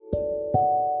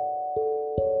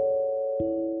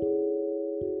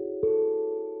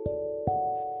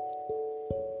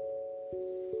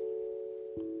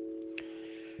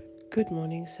Good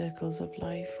morning, Circles of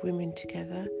Life, Women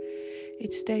Together.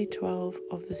 It's day 12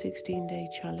 of the 16-day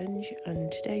challenge,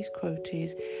 and today's quote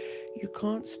is, "You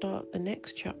can't start the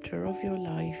next chapter of your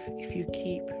life if you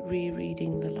keep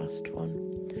rereading the last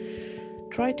one."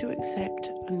 Try to accept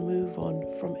and move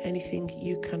on from anything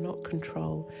you cannot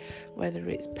control, whether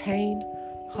it's pain,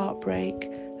 heartbreak,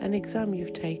 an exam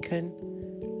you've taken,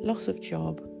 loss of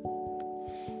job,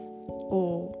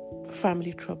 or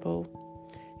family trouble.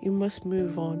 You must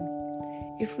move on.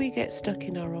 If we get stuck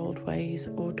in our old ways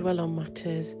or dwell on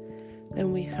matters,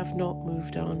 then we have not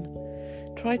moved on.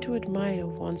 Try to admire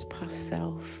one's past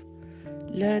self.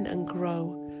 Learn and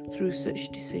grow through such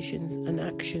decisions and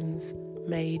actions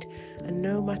made, and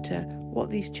no matter what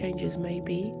these changes may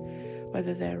be,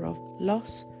 whether they're of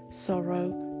loss, sorrow,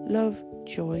 love,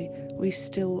 joy, we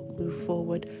still move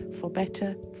forward for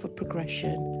better, for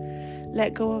progression.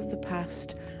 Let go of the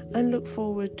past and look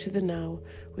forward to the now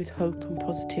with hope and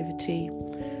positivity.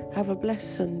 Have a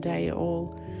blessed Sunday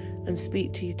all, and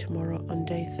speak to you tomorrow on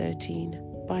day 13.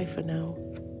 Bye for now.